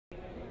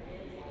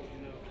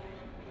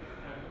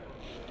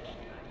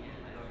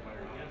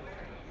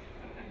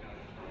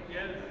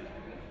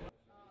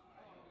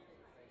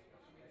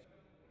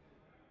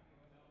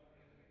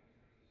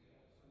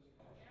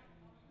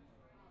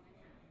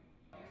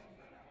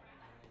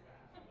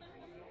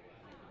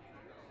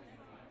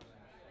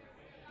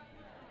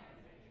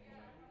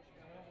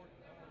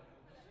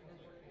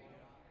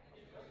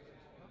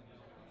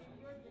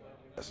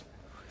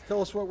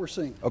Tell us what we're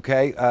seeing.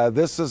 Okay,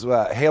 this is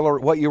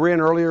what you were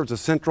in earlier is a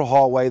central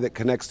hallway that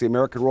connects the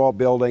American Royal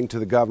Building to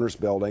the Governor's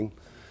Building.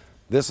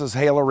 This is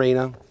Hale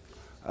Arena,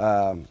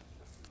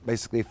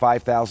 basically a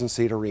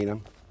 5,000-seat arena.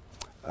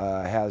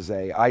 Has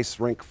a ice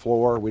rink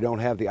floor. We don't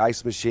have the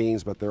ice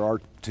machines, but there are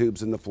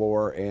tubes in the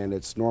floor, and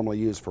it's normally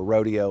used for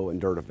rodeo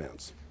and dirt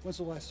events. When's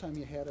the last time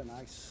you had an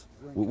ice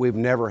rink? We've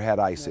never had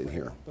ice in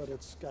here,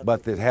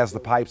 but it has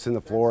the pipes in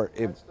the floor.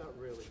 That's not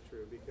really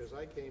true, because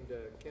I came to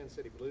Kansas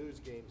City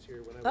Blues games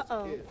here when I was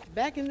a kid.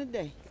 Back in the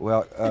day.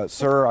 Well,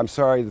 sir, I'm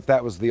sorry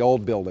that was the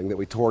old building that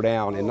we tore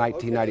down in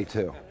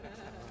 1992. Okay.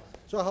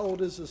 So how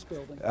old is this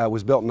building? It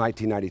was built in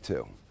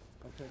 1992.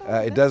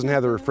 It doesn't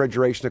have the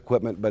refrigeration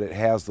equipment, but it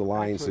has the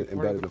lines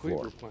embedded in the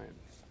floor.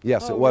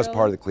 Yes, it was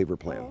part of the Cleaver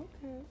plan. Oh,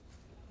 okay.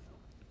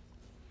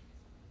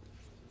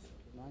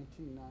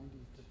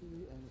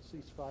 1992, and it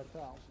seats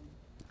 5,000.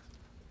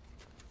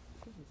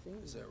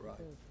 Is that right?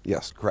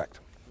 Yes, correct.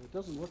 It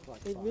doesn't look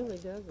like It 5. really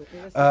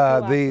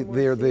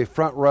doesn't. The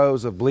front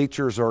rows of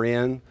bleachers are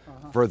in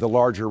for the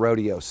larger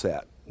rodeo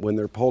set. When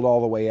they're pulled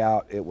all the way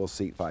out, it will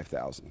seat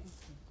 5,000.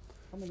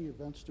 How many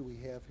events do we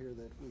have here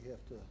that we have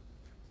to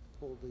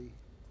pull the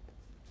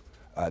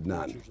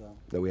None. bleachers out?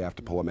 That we have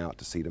to pull them out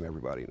to seat them,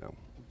 everybody, no.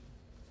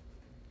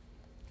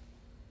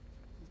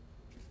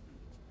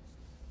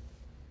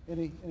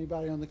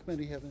 Anybody on the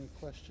committee have any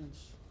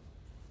questions?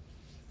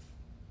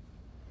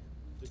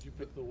 Did you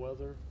pick the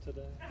weather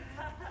today?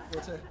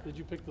 What's that? Did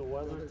you pick the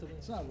weather today?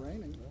 It's not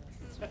raining.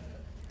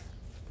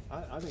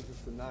 I think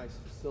it's a nice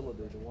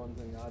facility. The one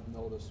thing I've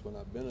noticed when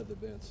I've been at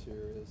events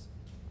here is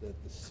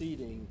that the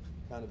seating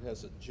kind of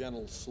has a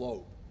gentle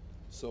slope.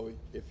 So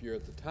if you're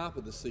at the top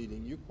of the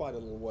seating, you're quite a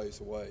little ways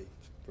away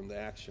from the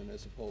action,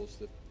 as opposed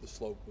to the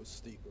slope was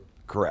steeper.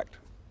 Correct,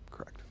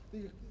 correct.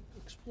 The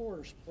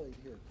Explorers played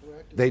here,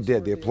 correct? Is They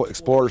this did. where The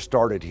Explorers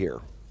started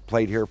here,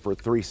 played here for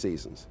 3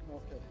 seasons.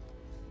 Okay.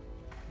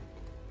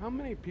 How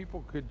many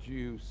people could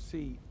you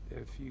seat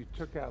if you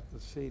took out the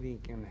seating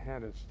and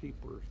had a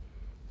steeper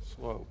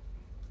slope?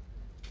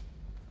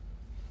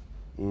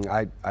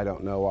 I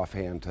don't know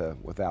offhand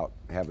without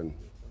having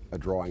a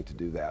drawing to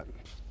do that.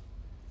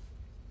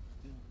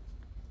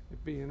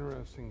 It'd be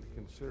interesting to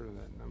consider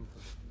that number.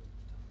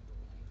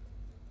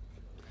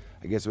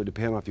 I guess it would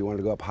depend on if you wanted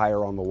to go up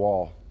higher on the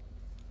wall.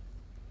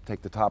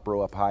 Take the top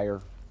row up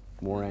higher,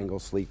 more angle,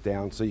 sleep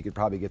down, so you could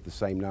probably get the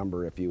same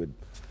number if you would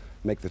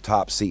make the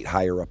top seat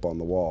higher up on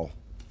the wall.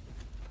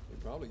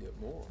 You'd probably get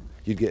more.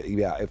 You'd get,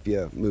 yeah, if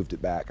you moved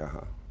it back,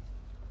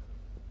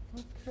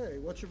 Okay,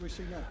 what should we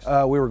see next?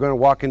 We were going to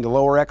walk into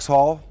Lower X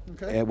Hall,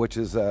 Okay. which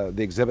is the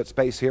exhibit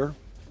space here.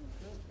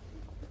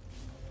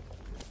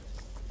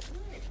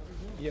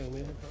 Yeah,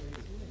 man.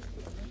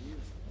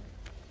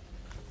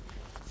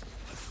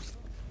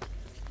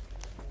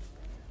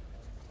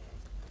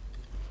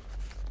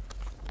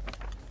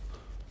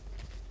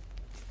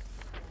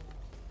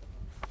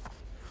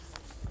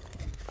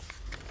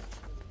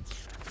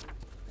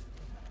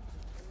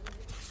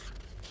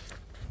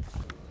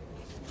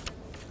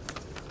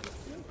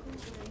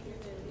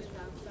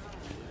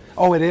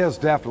 Oh, it is,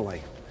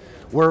 definitely.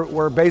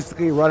 We're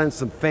basically running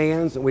some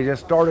fans, and we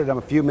just started them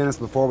a few minutes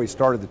before we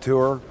started the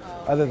tour.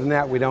 Other than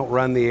that, we don't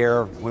run the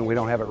air when we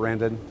don't have it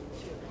rented.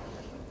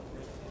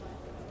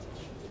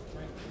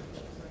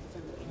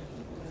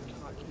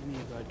 Talk any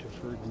about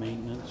deferred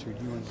maintenance, or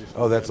do you want to just?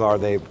 Oh, that's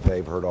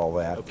they've heard all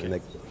that. Okay.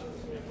 And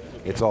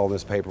it's all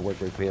this paperwork.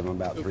 We pay them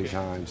about 3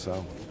 times,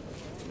 so.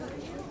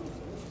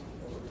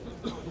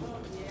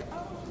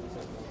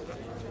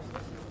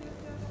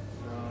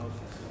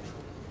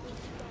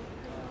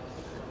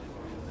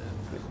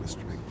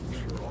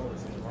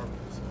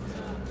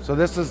 So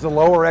this is the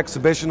lower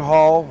exhibition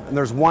hall, and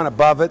there's one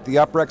above it, the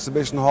upper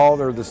exhibition hall.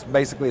 They're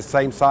basically the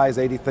same size,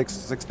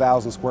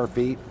 86,000 square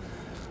feet.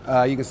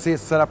 You can see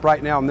it's set up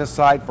right now on this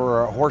side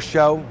for a horse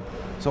show.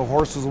 So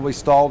horses will be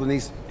stalled in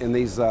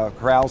these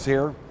corrals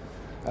here.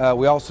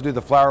 We also do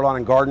the flower lawn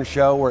and garden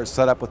show, where it's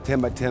set up with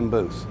 10 by 10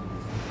 booths.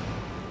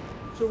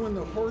 So when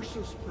the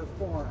horses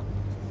perform,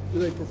 do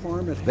they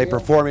perform at They Hale?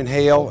 perform in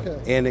Hale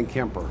Okay. and in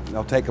Kemper.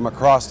 They'll take them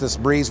across this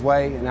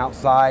breezeway and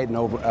outside and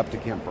over up to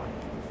Kemper.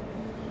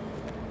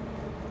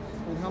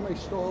 And how many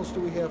stalls do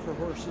we have for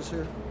horses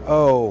here?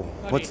 Oh,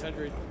 About what's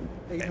 800.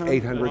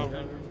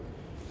 800?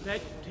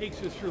 That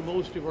takes us through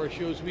most of our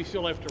shows. We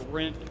still have to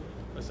rent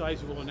a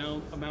sizable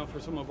amount for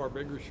some of our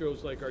bigger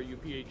shows, like our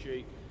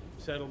UPHA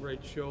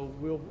Saddlebred show.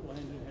 Will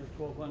Landon has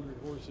 1,200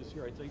 horses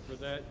here, I think, for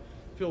that.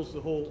 Fills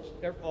the whole,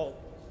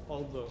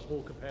 all the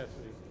whole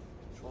capacity.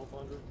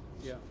 1,200?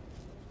 Yeah.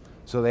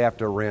 So they have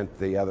to rent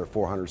the other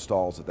 400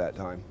 stalls at that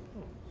time.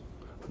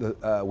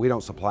 We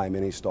don't supply them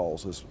any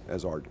stalls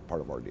as our part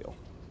of our deal.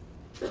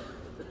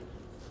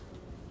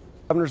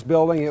 Governor's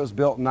Building, it was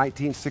built in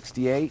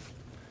 1968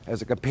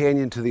 as a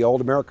companion to the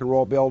old American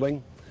Royal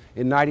Building.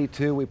 In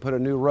 '92, we put a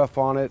new roof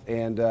on it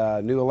and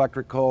new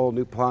electrical,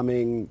 new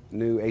plumbing,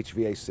 new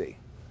HVAC.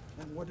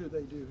 And what do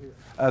they do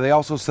here? They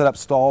also set up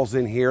stalls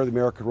in here, the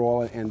American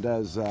Royal, and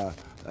does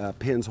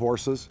pins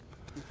horses.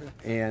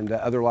 and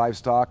other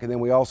livestock. And then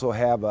we also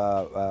have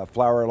a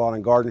flower, lawn,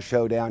 and garden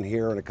show down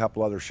here and a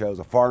couple other shows.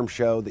 A farm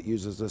show that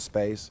uses this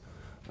space,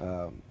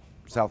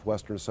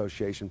 Southwestern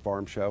Association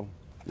Farm Show,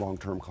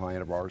 long-term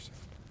client of ours.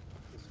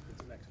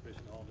 It's an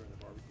exhibition hall during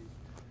the barbecue.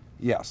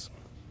 Yes.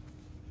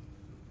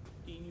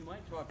 Dean, you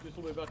might talk just a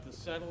little bit about the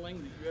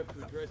settling that you have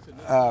to address in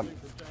this building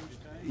from time to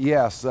time.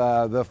 Yes,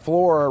 the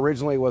floor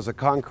originally was a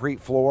concrete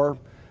floor,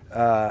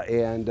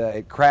 and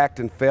it cracked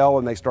and fell,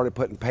 and they started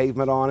putting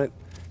pavement on it,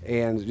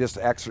 and just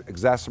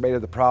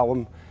exacerbated the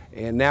problem.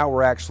 And now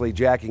we're actually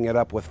jacking it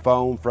up with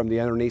foam from the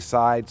underneath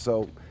side.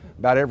 So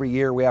about every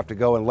year we have to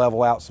go and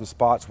level out some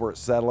spots where it's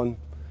settling.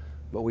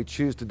 But we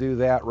choose to do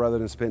that rather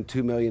than spend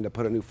 $2 million to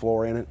put a new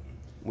floor in it.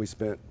 We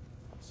spent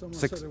Someone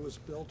said it was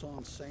built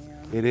on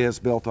sand. It is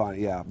built on it,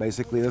 yeah.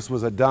 Basically, this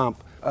was a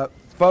dump.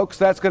 Folks,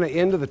 that's going to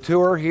end the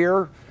tour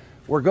here.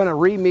 We're going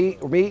to meet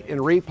and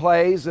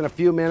replays in a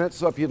few minutes.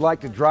 So if you'd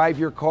like to drive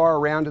your car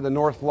around to the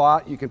north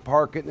lot, you can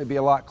park it, and it'd be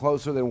a lot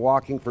closer than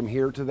walking from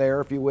here to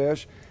there if you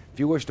wish. If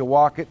you wish to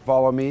walk it,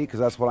 follow me, because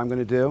that's what I'm going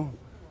to do.